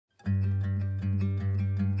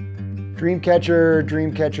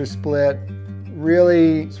DreamCatcher Split,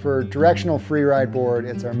 really for directional freeride board,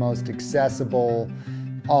 it's our most accessible,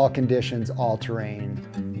 all conditions, all terrain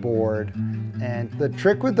board. And the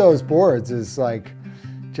trick with those boards is like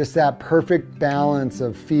just that perfect balance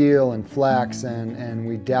of feel and flex, and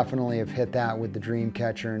we definitely have hit that with the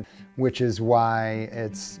DreamCatcher, which is why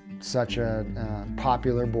it's such a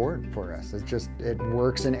popular board for us. It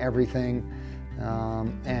works in everything.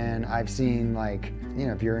 And I've seen, like, you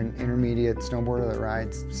know, if you're an intermediate snowboarder that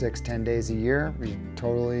rides 6-10 days a year,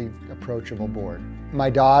 totally approachable board. My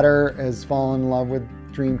daughter has fallen in love with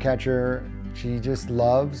DreamCatcher. She just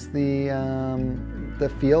loves the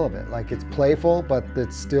feel of it. Like, it's playful, but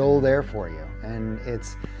it's still there for you. And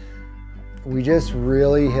we just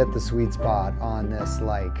really hit the sweet spot on this,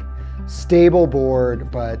 like, stable board,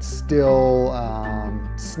 but still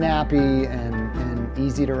snappy and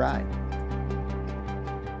easy to ride.